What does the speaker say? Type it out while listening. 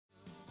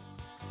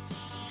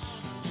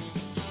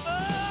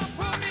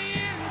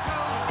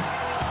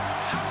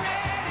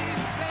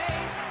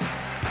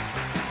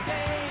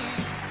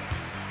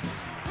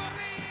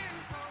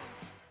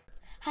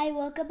Hi,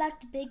 welcome back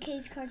to Big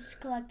K's Cards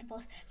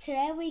Collectibles.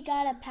 Today we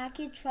got a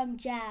package from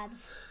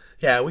Jabs.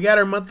 Yeah, we got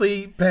our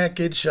monthly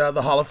package,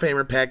 the Hall of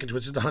Famer package,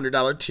 which is the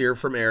 $100 tier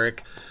from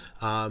Eric.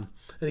 And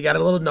he got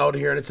a little note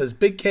here, and it says,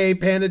 Big K,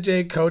 Panda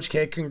J, Coach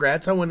K,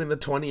 congrats on winning the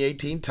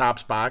 2018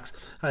 Topps box.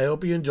 I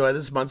hope you enjoy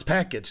this month's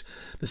package.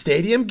 The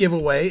stadium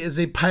giveaway is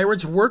a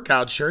Pirates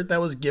workout shirt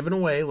that was given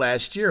away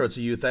last year. It's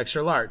a youth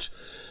extra large.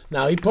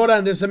 Now, he put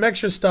on, there's some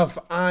extra stuff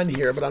on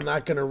here, but I'm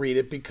not going to read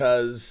it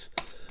because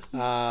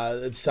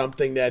it's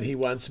something that he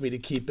wants me to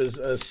keep as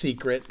a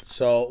secret.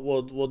 So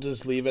we'll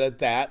just leave it at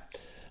that.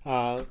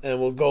 And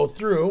we'll go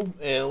through,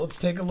 and let's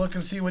take a look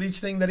and see what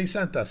each thing that he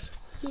sent us.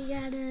 He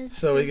got us.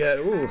 So we got,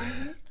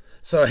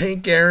 so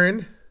Hank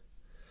Aaron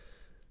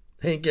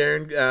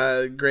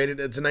graded,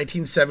 it's a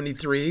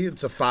 1973,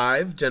 it's a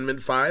 5, Gen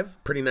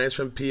 5, pretty nice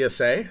from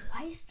PSA.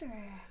 Why is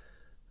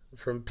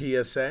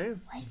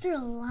there a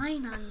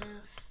line on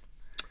this?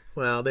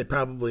 Well, they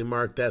probably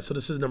marked that. So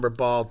this is number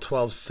ball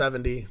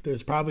 1270.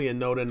 There's probably a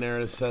note in there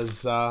that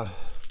says, let's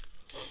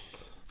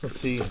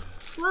see.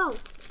 Whoa.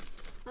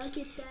 I'll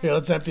get that. Here,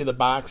 let's empty the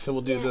box, so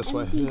we'll do it this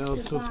way. Yeah,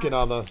 let's get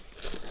all the...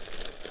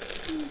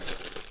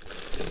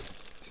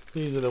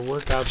 These are the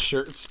workout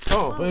shirts.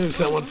 Oh, we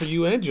sent one for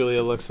you and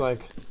Julia, looks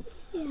like.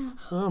 Yeah.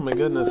 Oh, my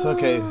goodness.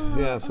 Okay,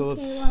 yeah, so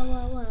let's...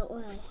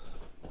 Whoa.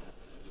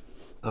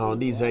 Oh,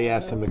 these I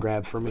asked him to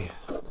grab for me.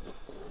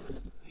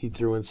 He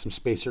threw in some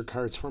spacer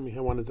cards for me. I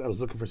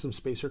was looking for some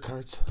spacer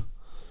cards.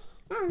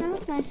 Oh, that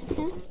was nice of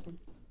him.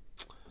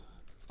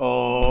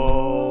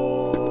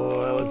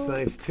 Oh, that looks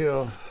nice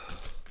too.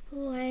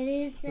 What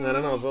is that? I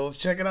don't know. So let's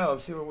check it out.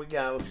 Let's see what we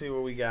got.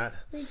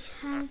 We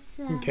have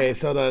that. Okay,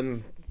 so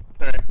then,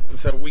 all right.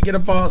 So we get a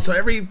ball. So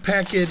every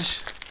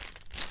package.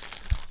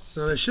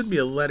 No, there should be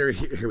a letter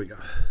here. Here we go.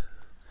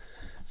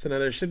 So now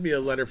there should be a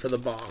letter for the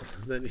ball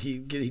that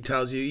he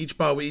tells you each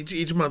ball.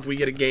 Each month we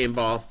get a game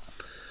ball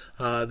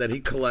that he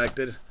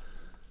collected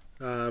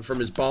from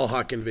his ball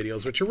hawking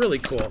videos, which are really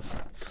cool.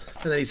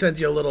 And then he sent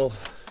you a little.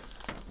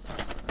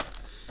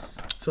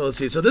 So let's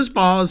see. So this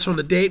ball is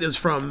the date is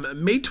from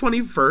May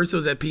 21st. It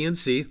was at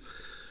PNC.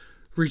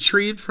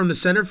 Retrieved from the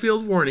center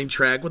field warning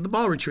track with the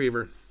ball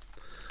retriever.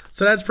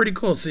 So that's pretty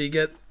cool. So you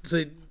get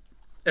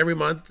every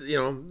month,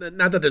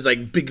 not that there's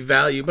like big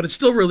value, but it's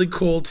still really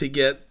cool to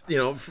get,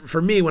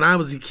 for me when I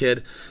was a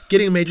kid,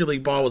 getting a Major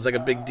League ball was like a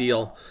big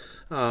deal.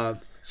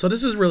 So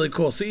this is really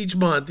cool. So each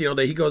month,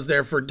 that he goes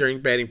there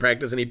during batting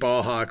practice and he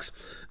ball hawks.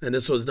 And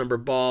this was number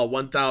ball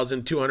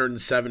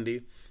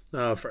 1,270.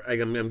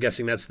 I'm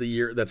guessing that's the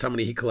year. That's how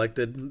many he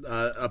collected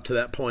up to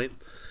that point.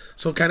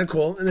 So kind of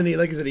cool. And then he,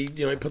 like I said, he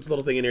puts a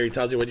little thing in here. He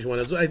tells you what you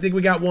want. I think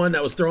we got one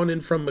that was thrown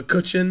in from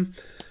McCutcheon,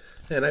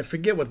 and I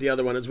forget what the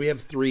other one is. We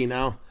have 3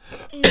 now.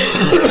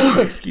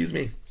 Excuse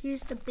me.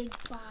 Here's the big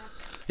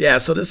box. Yeah.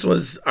 So this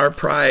was our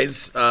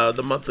prize,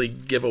 the monthly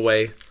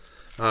giveaway.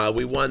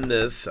 We won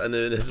this and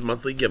in his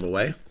monthly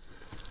giveaway.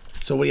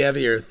 So we have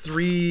here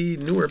 3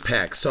 newer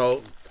packs.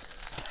 So.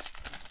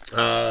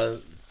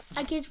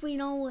 I guess we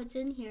know what's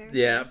in here.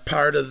 Yeah,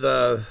 part of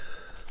the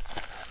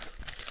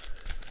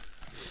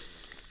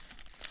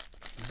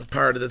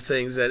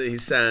things that he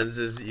sends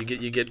is you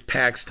get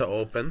packs to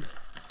open.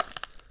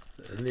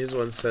 And these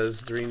ones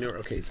says 3 new.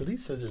 Okay, so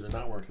these scissors are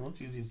not working. Let's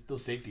use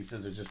those safety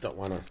scissors. Just don't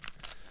want to.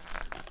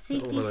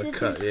 Safety scissors.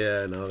 Cut.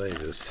 Yeah, no, they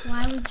just.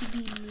 Why would you be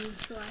mean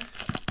to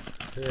us?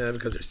 Yeah,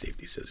 because they're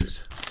safety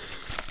scissors.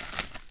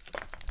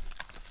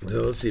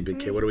 So let's see, Big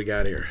K. What do we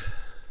got here?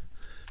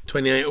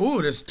 29.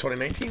 Ooh, this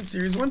 2019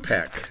 Series 1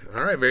 pack.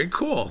 All right, very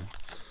cool.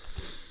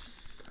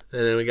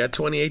 And then we got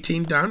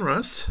 2018 Don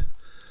Russ.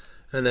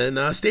 And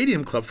then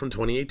Stadium Club from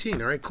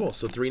 2018. All right, cool.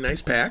 So 3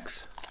 nice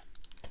packs.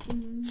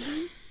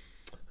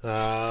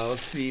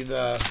 Let's see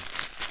the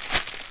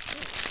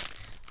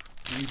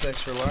youth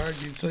extra large.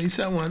 So he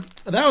sent one.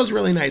 Oh, that was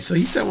really nice. So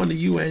he sent one to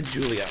you and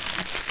Julia.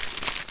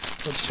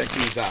 Let's check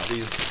these out.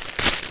 These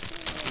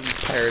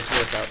Pirates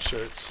workout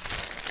shirts.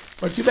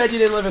 But too bad you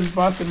didn't live in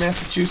Boston,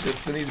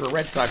 Massachusetts, and these were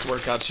Red Sox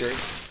workout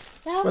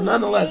shirts. But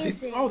nonetheless,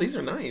 these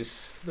are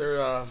nice.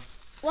 They're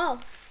Whoa.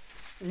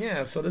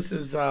 Yeah. So this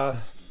is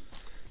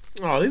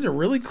these are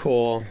really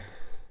cool.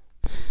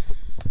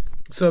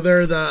 So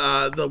they're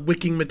the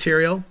wicking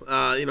material,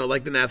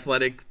 like an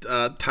athletic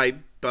type,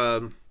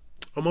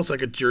 almost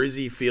like a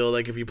jersey feel,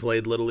 like if you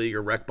played Little League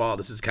or Rec Ball.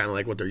 This is kind of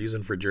like what they're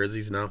using for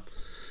jerseys now.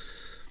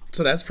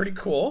 So that's pretty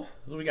cool.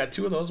 So we got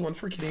 2 of those, one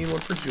for Kenny, one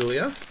for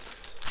Julia.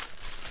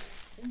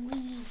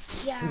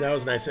 That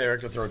was nice,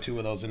 Eric, to throw 2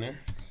 of those in there.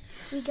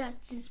 We got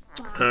this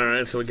box. All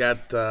right, so we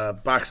got the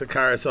box of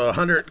cards. So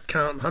 100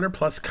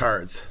 plus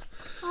cards.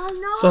 Oh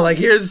no!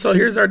 So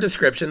here's our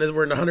description.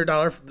 We're in the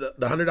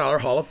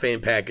 $100 Hall of Fame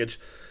package.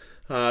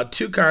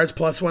 2 cards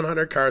plus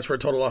 100 cards for a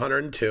total of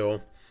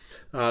 102.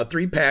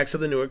 3 packs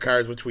of the newer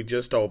cards, which we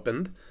just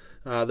opened.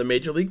 The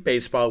Major League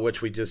Baseball,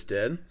 which we just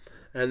did,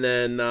 and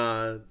then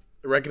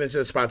recognition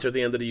as a sponsor at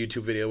the end of the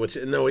YouTube video,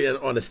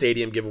 on a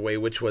stadium giveaway,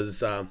 which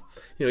was,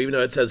 even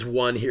though it says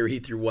 1 here, he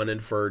threw 1 in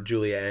for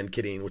Julia and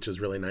Kadeen, which was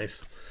really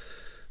nice.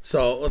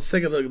 So let's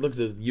take a look at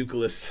the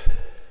Euclid.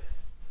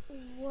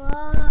 Whoa.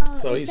 Whoa.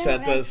 So he Is that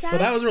sent Red us. So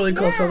that was Sox? really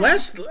cool. So Yeah.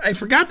 I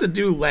forgot to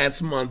do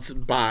last month's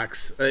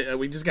box.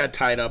 We just got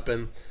tied up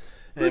and.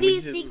 Who do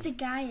you think the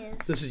guy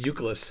is? This is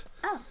Euclid.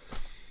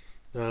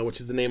 Oh.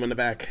 Which is the name on the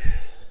back.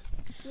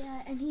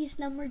 Yeah, and he's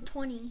number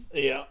 20.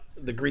 Yeah,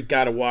 the Greek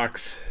god of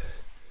walks.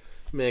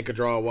 Man could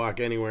draw a walk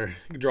anywhere.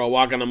 He could draw a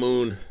walk on the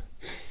moon.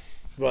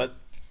 But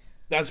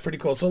that's pretty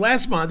cool. So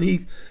last month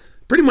he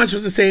pretty much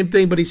was the same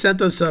thing, but he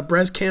sent us a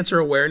breast cancer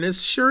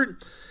awareness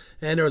shirt,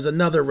 and there was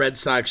another Red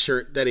Sox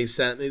shirt that he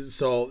sent.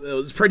 So it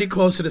was pretty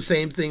close to the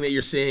same thing that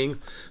you're seeing,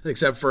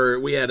 except for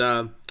we had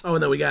and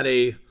then we got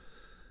a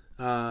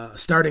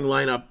starting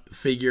lineup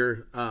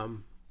figure.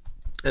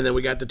 And then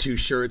we got the 2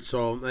 shirts,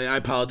 so I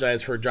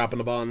apologize for dropping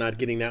the ball and not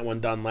getting that one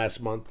done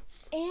last month.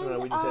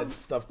 And we just had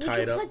stuff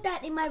tied up. We can put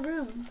that in my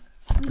room.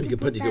 You can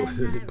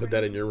put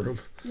that in your room.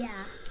 Yeah.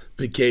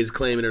 Big K's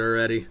claiming it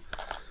already.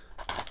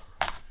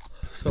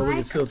 So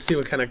let's see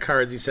what kind of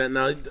cards he sent.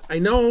 Now, I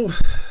know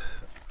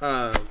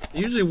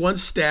usually one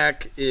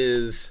stack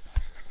is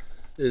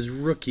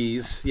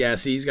rookies. Yeah,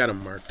 see, he's got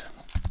them marked.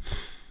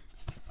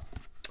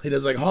 He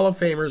does like Hall of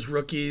Famers,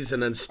 rookies,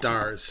 and then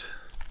stars.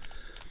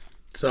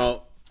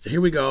 So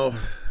here we go.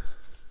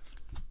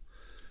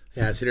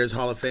 Yeah, see, there's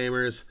Hall of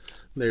Famers.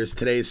 There's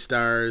today's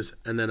stars,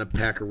 and then a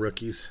pack of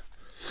rookies.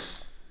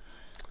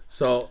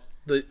 So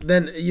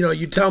then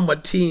you tell them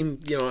what team.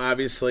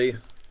 Obviously.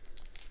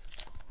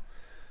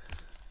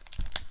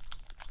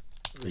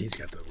 He's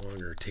got the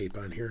longer tape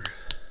on here.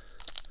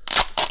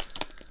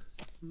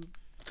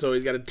 So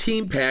he's got a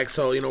team pack.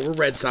 So we're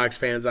Red Sox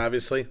fans,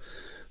 obviously.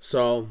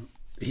 So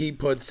he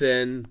puts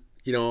in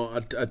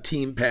a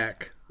team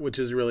pack, which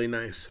is really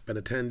nice.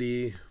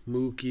 Benintendi,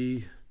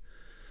 Mookie.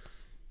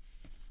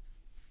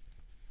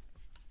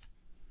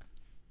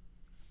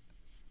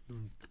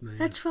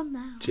 That's from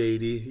now.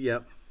 JD,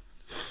 yep.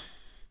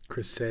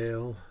 Chris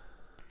Sale,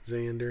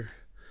 Xander.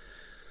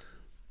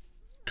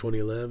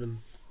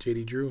 2011,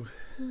 JD Drew.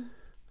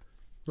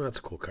 Well, that's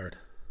a cool card.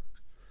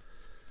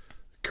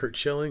 Kurt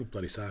Schilling,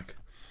 Bloody Sock.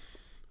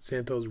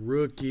 Santos,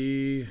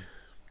 rookie.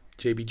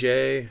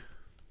 JBJ.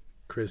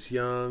 Chris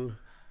Young.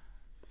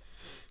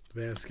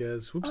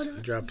 Vasquez. Whoops, I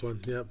dropped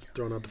one. Yep,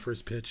 throwing out the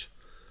first pitch.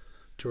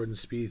 Jordan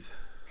Spieth.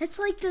 That's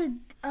like the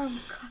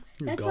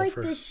that's like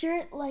the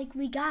shirt like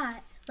we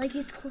got. Like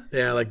it's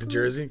yeah, like the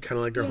jersey, kind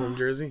of like their home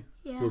jersey.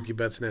 Yeah. Mookie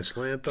Betts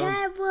National Anthem.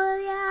 Ted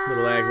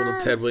Williams. Little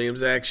Ted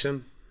Williams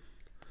action.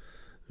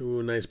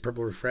 Ooh, nice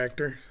purple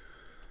refractor.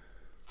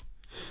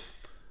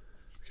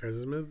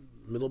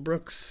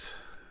 Middlebrooks.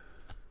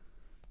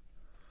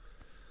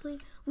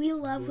 We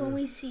love when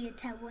we see a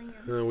Ted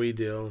Williams. We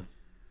do.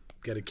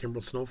 Got a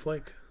Kimbrel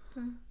Snowflake.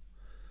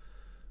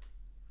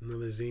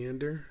 Another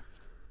Xander.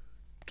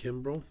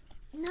 Kimbrel.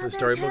 Another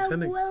Storybook Ted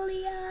ending.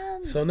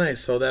 Williams. So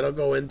nice. So that'll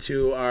go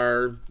into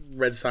our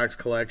Red Sox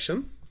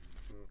collection.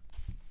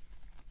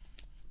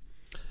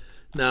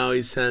 Now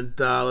he sent,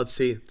 let's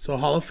see. So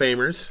Hall of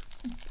Famers.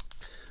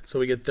 So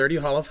we get 30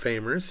 Hall of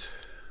Famers.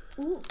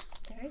 Ooh,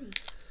 30.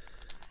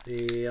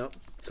 Yep,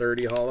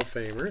 30 Hall of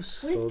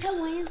Famers. What if Ted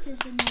Williams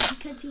is in there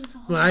because he was a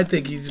Hall of Famer? Well, I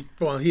think he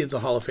is a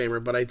Hall of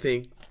Famer, but I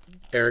think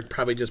Eric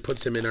probably just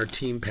puts him in our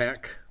team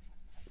pack.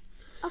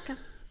 Okay.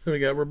 Then we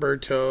got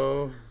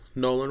Roberto,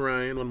 Nolan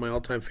Ryan, one of my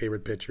all-time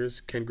favorite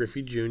pitchers. Ken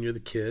Griffey Jr., the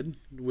kid.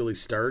 Willie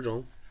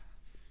Stargell.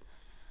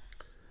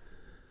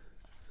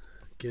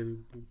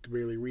 Can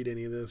barely read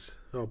any of this.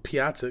 Oh,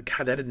 Piazza.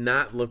 God, that did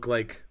not look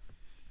like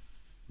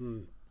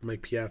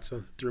Mike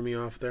Piazza. Threw me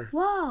off there.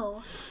 Whoa.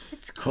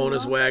 That's cool.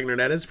 Honus Wagner.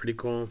 That is pretty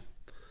cool.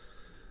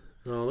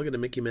 Oh, look at the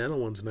Mickey Mantle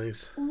one's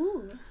nice.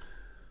 Ooh.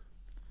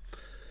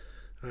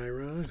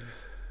 Irod.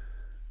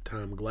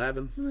 Tom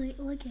Glavine.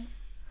 Look at.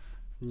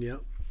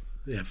 Yep.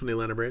 Yeah, from the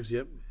Atlanta Braves.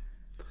 Yep.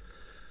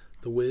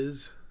 The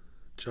Wiz.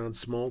 John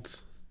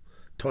Smoltz.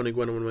 Tony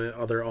Gwynn, one of my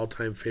other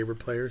all-time favorite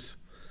players.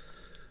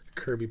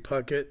 Kirby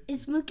Puckett.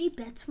 Is Mookie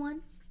Betts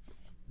one?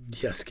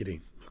 Yes,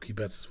 kidding. Mookie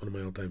Betts is one of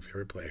my all-time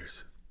favorite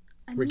players.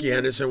 Ricky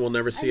Henderson will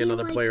never see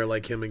another player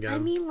like him again. I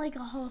mean, like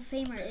a Hall of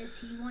Famer. Is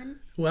he one?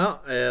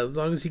 Well, as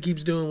long as he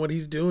keeps doing what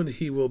he's doing,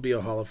 he will be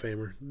a Hall of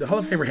Famer. The Hall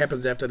of Famer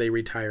happens after they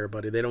retire,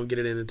 buddy. They don't get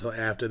it in until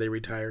after they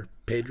retire.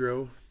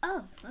 Pedro.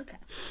 Oh, okay.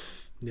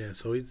 Yeah,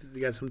 so he's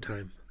got some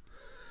time.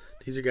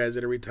 These are guys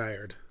that are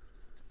retired.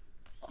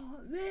 Oh,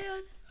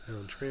 man.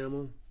 Alan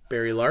Trammell.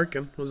 Barry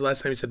Larkin. When was the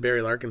last time you said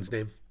Barry Larkin's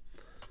name?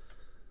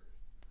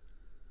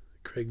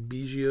 Craig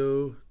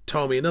Biggio.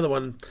 Tommy, another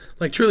one.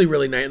 Like, truly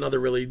really nice. Another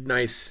really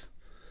nice,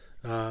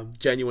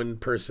 genuine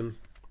person.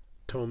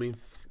 Tommy.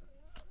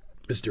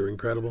 Mr.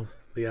 Incredible.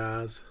 The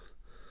Oz.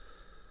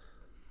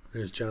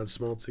 There's John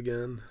Smoltz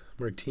again.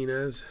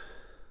 Martinez.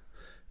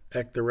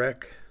 Eck the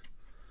Wreck.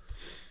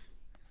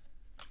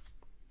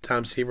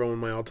 Tom Seaver, one of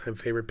my all-time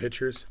favorite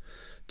pitchers.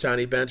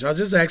 Johnny Bench. I was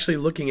just actually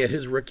looking at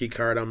his rookie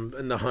card. I'm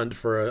in the hunt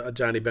for a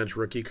Johnny Bench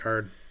rookie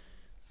card.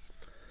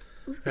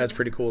 That's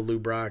pretty cool. Lou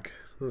Brock.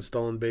 The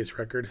stolen base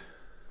record.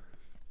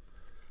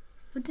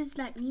 What does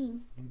that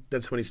mean?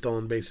 That's how many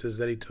stolen bases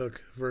that he took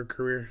for a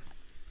career.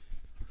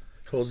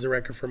 Holds the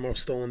record for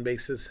most stolen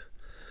bases.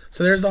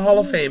 So there's the Hall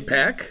of Fame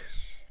pack.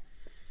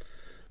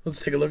 Let's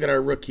take a look at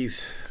our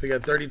rookies. We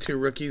got 32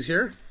 rookies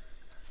here.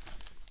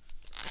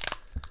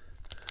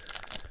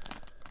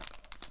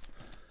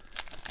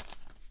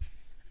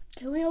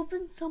 Can we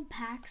open some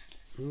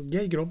packs?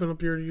 Yeah, you can open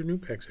up your new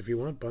packs if you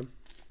want, bud.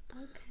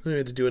 Okay. We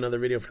have to do another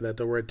video for that,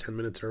 though. We're at 10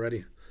 minutes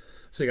already.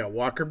 So you got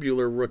Walker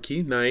Buehler,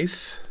 rookie.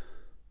 Nice.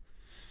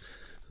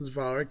 This is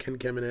Valor, Ken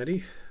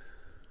Caminetti.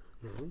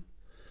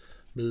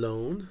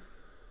 Malone.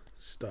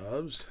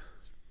 Stubbs.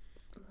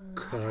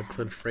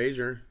 Clint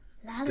Frazier.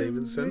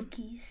 Stevenson.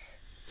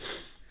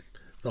 Rookies.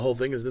 The whole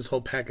thing is, this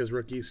whole pack is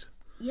rookies.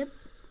 Yep.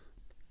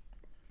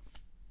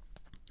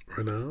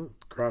 Renault.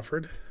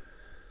 Crawford.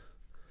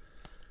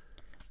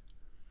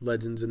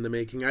 Legends in the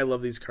making. I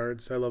love these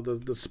cards. I love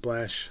the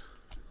splash.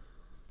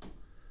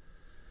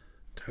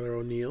 Tyler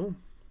O'Neill.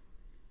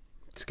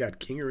 Scott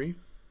Kingery.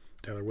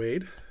 Tyler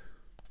Wade.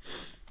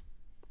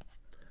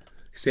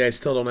 See, I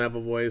still don't have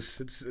a voice.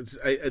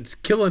 It's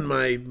killing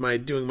my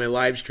doing my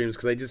live streams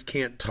because I just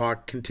can't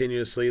talk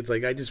continuously. It's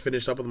like I just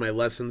finished up with my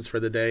lessons for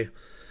the day,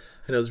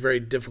 and it was very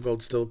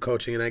difficult still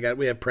coaching. And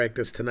we have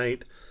practice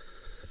tonight.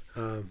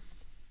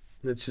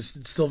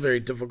 It's still very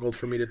difficult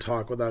for me to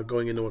talk without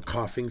going into a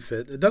coughing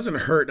fit. It doesn't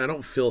hurt, and I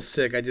don't feel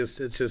sick. It's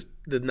just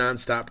the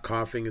nonstop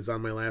coughing is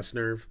on my last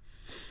nerve.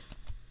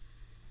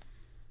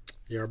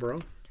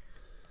 Yarborough,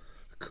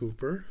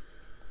 Cooper,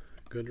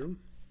 Goodrum.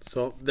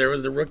 So there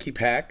was the rookie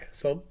pack.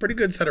 So pretty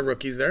good set of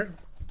rookies there.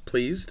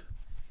 Pleased.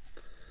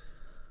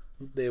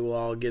 They will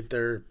all get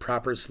their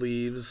proper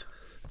sleeves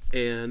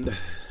and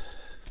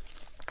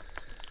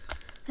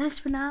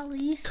last but not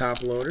least,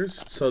 top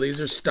loaders. So these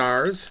are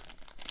stars.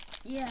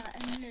 Yeah,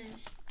 and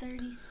there's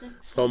 36.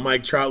 So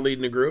Mike Trout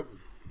leading the group.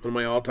 One of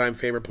my all-time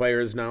favorite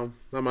players now.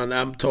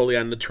 I'm totally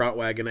on the Trout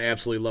wagon. I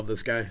absolutely love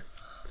this guy.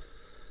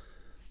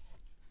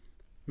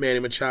 Manny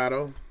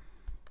Machado.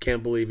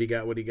 Can't believe he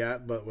got what he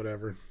got, but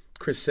whatever.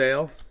 Chris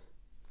Sale.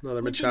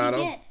 Another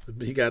Machado.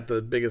 He got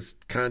the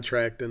biggest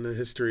contract in the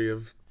history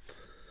of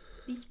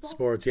baseball?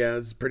 Sports. Yeah,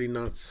 it's pretty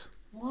nuts.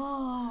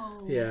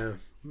 Whoa. Yeah.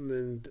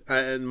 And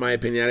in my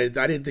opinion,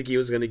 I didn't think he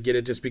was going to get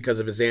it just because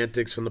of his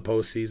antics from the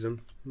postseason,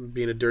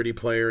 being a dirty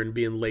player and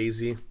being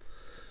lazy.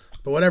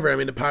 But whatever. I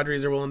mean, the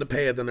Padres are willing to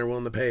pay it, then they're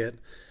willing to pay it.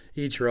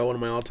 Ichiro, one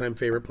of my all-time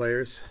favorite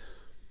players.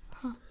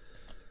 Huh.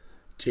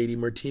 JD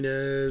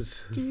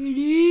Martinez.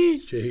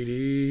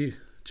 JD.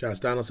 Josh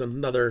Donaldson,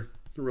 another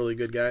really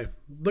good guy.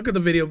 Look at the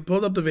video.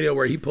 Pull up the video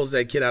where he pulls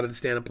that kid out of the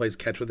stand and plays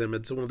catch with him.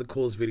 It's one of the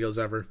coolest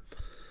videos ever.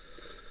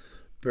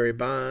 Barry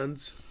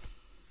Bonds.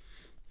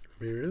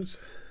 Ramirez.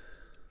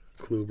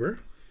 Kluber.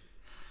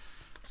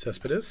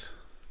 Cespedes.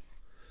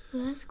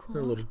 Oh, that's cool. A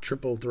little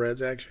triple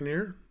threads action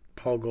here.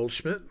 Paul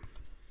Goldschmidt.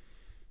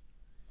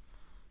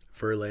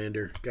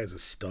 Verlander. Guy's a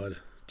stud.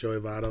 Joey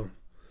Votto.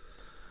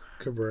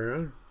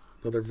 Cabrera.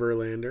 Another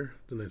Verlander.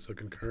 It's a nice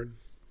looking card.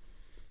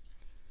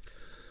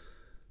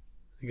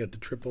 You got the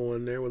triple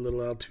one there with little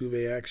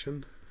Altuve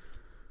action.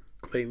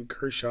 Clayton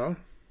Kershaw.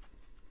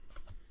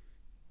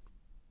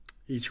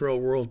 Ichiro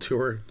World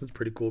Tour. That's a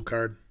pretty cool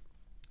card.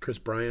 Chris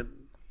Bryant.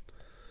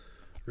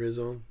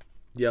 Rizzo.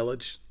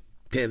 Yelich.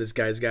 Man, this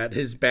guy's got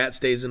his bat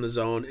stays in the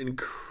zone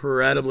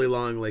incredibly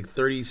long, like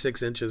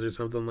 36 inches or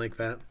something like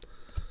that.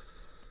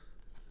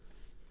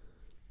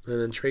 And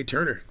then Trey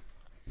Turner.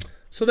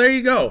 So there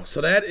you go. So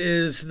that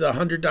is the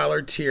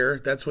 $100 tier.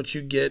 That's what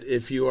you get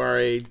if you are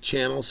a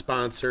channel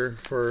sponsor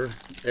for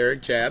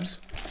Eric Jabs.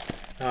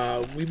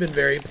 We've been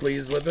very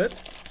pleased with it.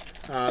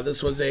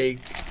 This was I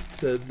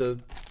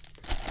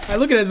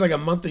look at it as like a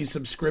monthly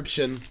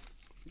subscription.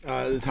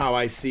 Is how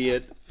I see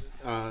it.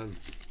 And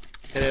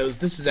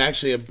this is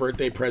actually a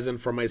birthday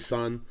present for my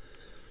son.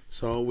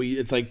 So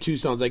it's like two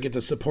sons. I get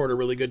to support a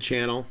really good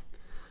channel.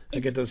 I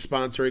get to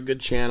sponsor a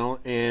good channel,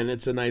 and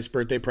it's a nice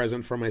birthday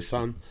present for my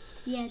son.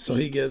 Yeah. So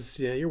he gets,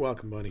 you're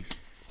welcome, buddy.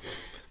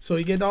 So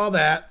you get all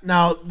that.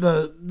 Now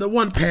the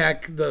one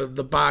pack, the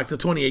box, the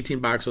 2018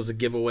 box was a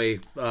giveaway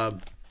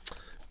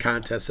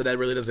contest, so that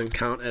really doesn't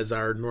count as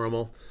our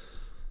normal.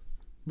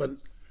 But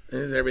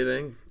there's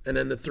everything, and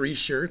then the 3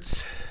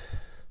 shirts.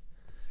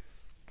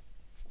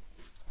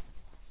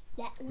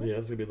 Yeah,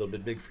 it's gonna be a little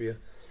bit big for you.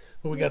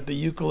 But we got the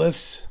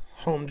Eucalyptus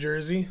home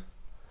jersey,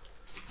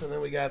 and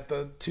then we got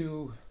the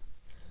 2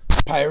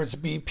 Pirates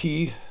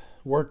BP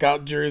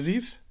workout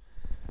jerseys.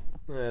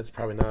 That's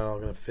probably not all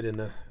gonna fit in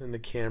the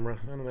camera.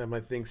 I don't have my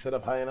thing set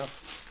up high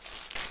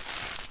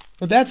enough.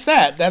 But that's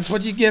that. That's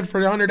what you get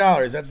for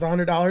 $100. That's the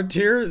 $100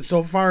 tier.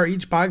 So far,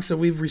 each box that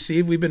we've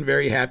received, we've been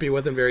very happy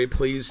with and very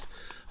pleased.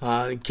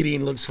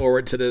 Kadeen looks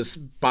forward to this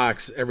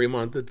box every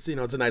month. It's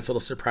it's a nice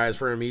little surprise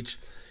for him each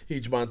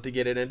month to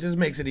get it, and it just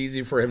makes it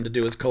easy for him to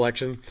do his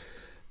collection.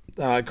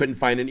 I couldn't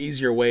find an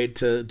easier way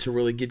to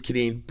really get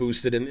Kadeen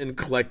boosted in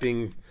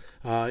collecting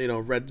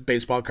red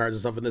baseball cards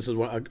and stuff, and this is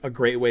a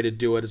great way to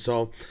do it.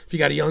 So if you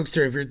got a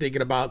youngster, if you're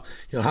thinking about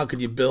how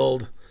could you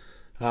build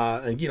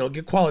and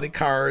get quality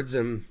cards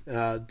and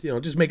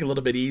just make it a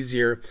little bit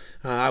easier,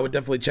 I would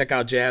definitely check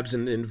out Jabs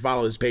and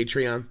follow his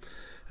Patreon.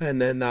 And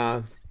then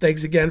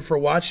thanks again for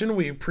watching.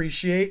 We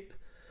appreciate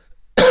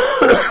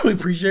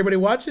everybody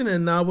watching,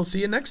 and we'll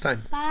see you next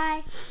time.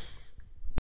 Bye.